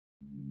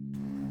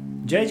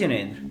Jai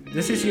Janendra,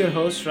 this is your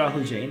host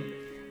Rahul Jain.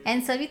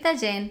 And Savita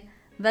Jain,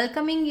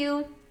 welcoming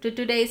you to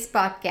today's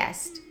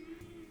podcast.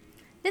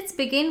 Let's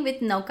begin with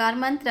Naukar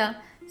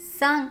Mantra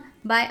sung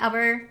by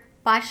our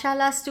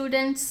Pashala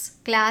students,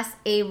 class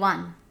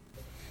A1.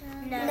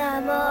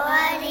 Namo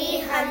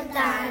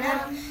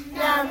Arihantanam,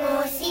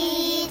 Namo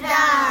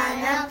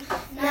Siddhanam,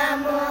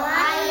 Namo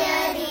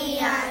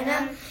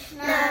Ayariyanam,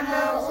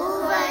 Namo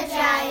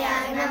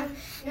Uvajayanam,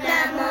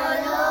 Namo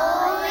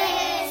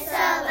Loe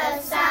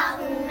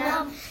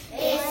Savasahunam,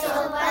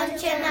 Eso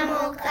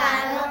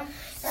Panchanamokaram,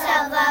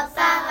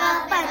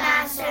 Savapava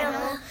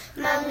Panasranam,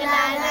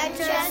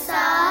 Mangalancha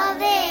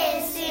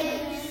Savesim,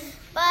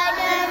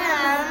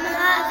 Padanam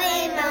Have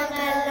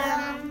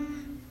Mangalam.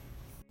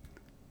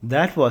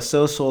 That was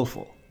so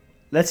soulful.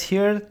 Let's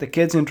hear the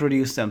kids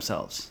introduce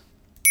themselves.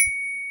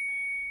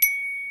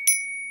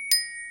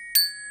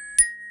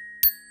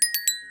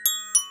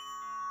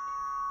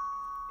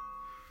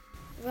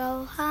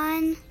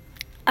 Rohan,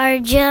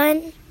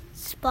 Arjun,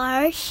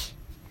 Sparsh,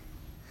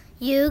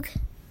 Yug,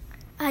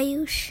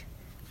 Ayush,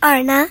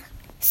 Arna,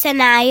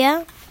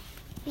 Sanaya,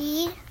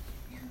 Veer,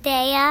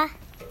 Daya,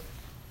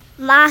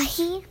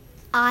 Mahi,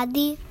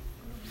 Adi,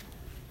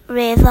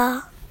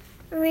 Reva,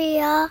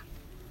 Ria,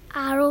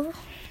 Aru,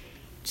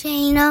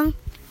 Jainam.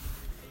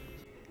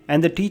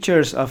 And the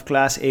teachers of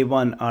Class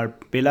A1 are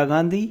Bela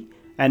Gandhi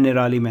and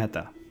Nirali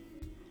Mehta.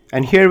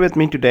 And here with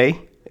me today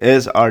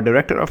is our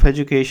Director of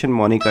Education,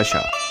 Monica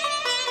Shah.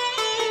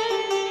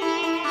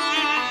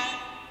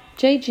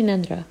 Jai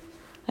Jinendra,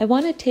 I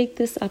want to take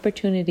this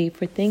opportunity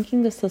for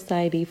thanking the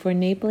Society for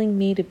enabling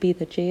me to be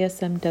the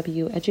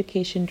JSMW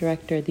Education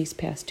Director these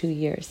past 2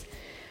 years.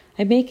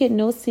 I make it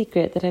no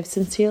secret that I've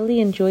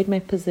sincerely enjoyed my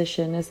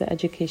position as the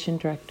Education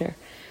Director.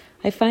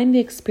 I find the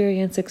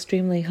experience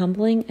extremely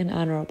humbling and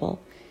honorable.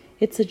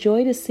 It's a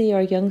joy to see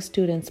our young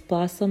students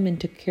blossom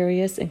into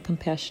curious and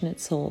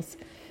compassionate souls.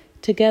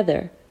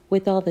 Together,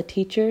 with all the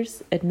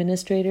teachers,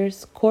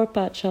 administrators, core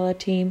Pathshala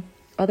team,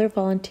 other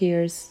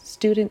volunteers,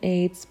 student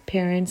aides,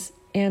 parents,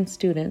 and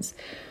students,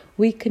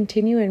 we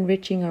continue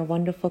enriching our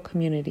wonderful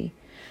community.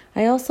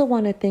 I also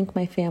want to thank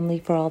my family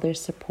for all their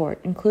support,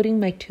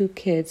 including my 2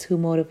 kids who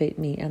motivate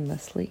me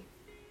endlessly.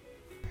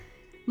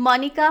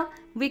 Monica,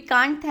 we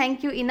can't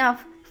thank you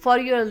enough for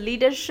your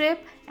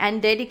leadership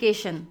and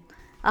dedication.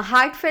 A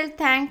heartfelt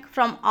thank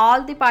from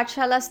all the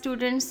Pathshala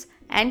students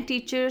and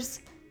teachers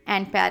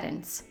and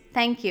parents.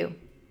 Thank you.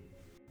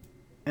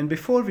 And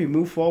before we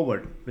move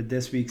forward with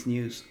this week's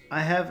news, I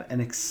have an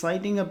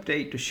exciting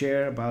update to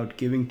share about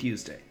Giving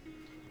Tuesday.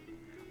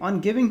 On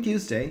Giving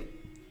Tuesday,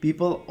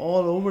 people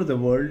all over the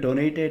world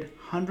donated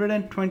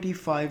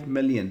 125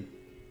 million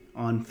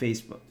on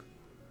Facebook.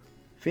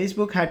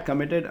 Facebook had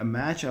committed a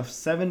match of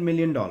 $7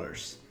 million,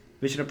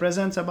 which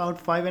represents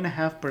about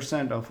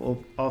 5.5%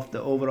 of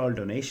the overall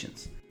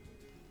donations.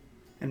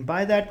 And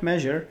by that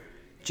measure,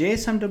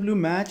 JSMW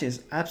match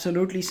is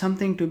absolutely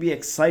something to be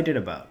excited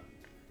about.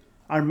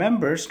 Our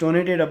members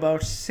donated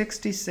about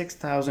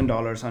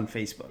 $66,000 on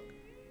Facebook,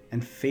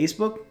 and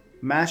Facebook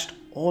matched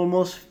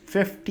almost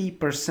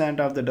 50%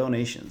 of the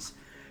donations,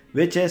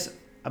 which is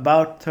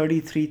about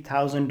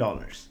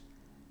 $33,000.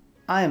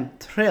 I am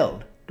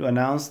thrilled to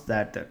announce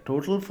that the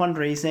total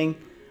fundraising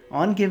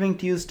on Giving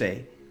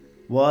Tuesday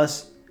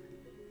was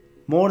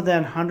more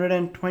than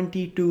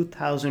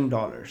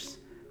 $122,000.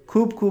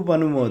 Khub khub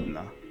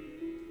anumodana.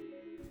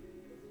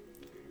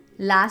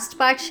 Last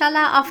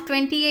Pathshala of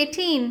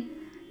 2018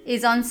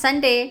 is on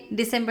Sunday,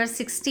 December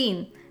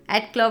 16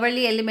 at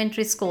Cloverly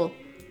Elementary School.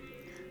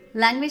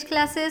 Language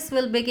classes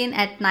will begin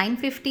at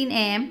 9:15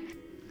 a.m.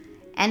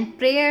 and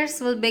prayers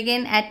will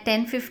begin at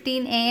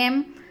 10:15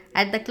 a.m.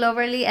 at the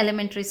Cloverly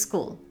Elementary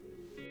School.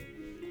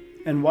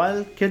 And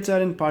while kids are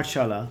in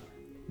Pathshala,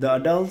 the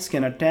adults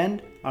can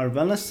attend our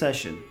wellness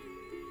session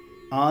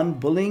on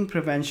bullying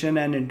prevention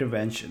and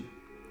intervention.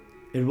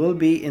 It will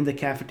be in the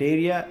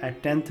cafeteria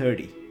at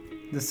 10:30.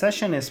 The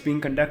session is being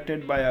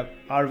conducted by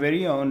our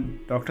very own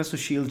Dr.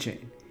 Sushil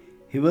Jain.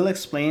 He will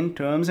explain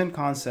terms and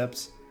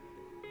concepts,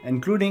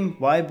 including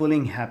why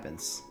bullying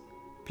happens.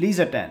 Please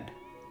attend.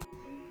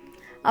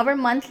 Our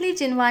monthly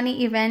Jinwani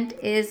event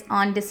is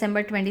on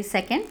December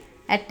 22nd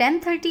at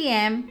 10:30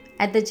 a.m.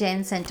 at the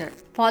Jain Center,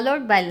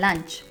 followed by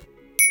lunch.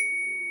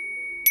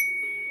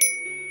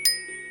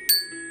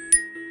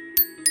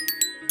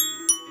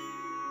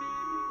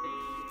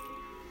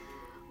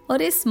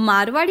 और इस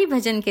मारवाड़ी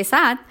भजन के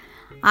साथ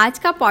आज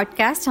का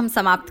podcast हम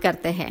समाप्त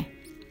करते हैं।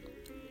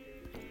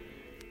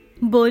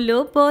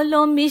 बोलो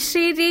बोलो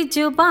मिश्री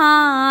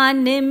जुबान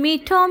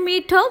मीठो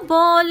मीठो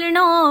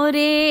बोलनो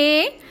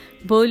रे,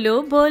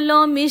 बोलो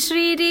बोलो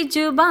मिश्री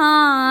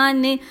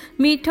जुबान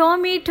मीठो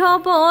मीठो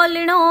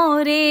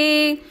बोलनो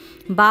रे,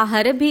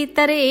 बाहर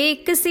भीतर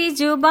एक सी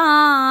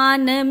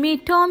जुबान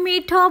मीठो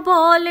मीठो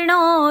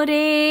बोलनो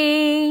रे।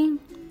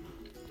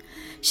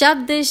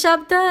 शब्द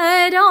शब्द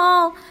रो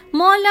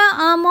मोल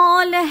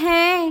अमोल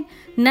है,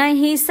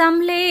 नहीं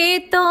संभले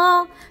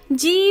तो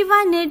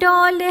जीवन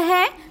डोल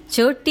है,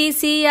 छोटी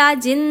सी आ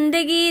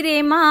जिंदगी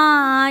रे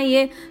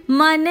माए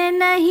मन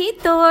नहीं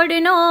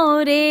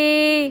तोड़नो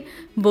रे।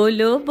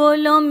 बोलो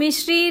बोलो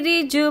मिश्री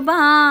री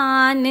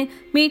जुबान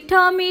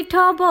मीठो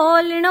मीठो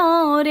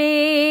बोलनो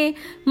रे।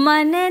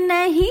 मन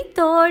नहीं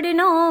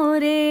तोड़नो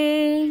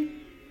रे।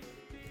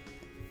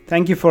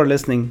 Thank you for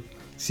listening.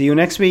 See you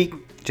next week.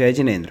 Jai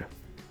Jinendra.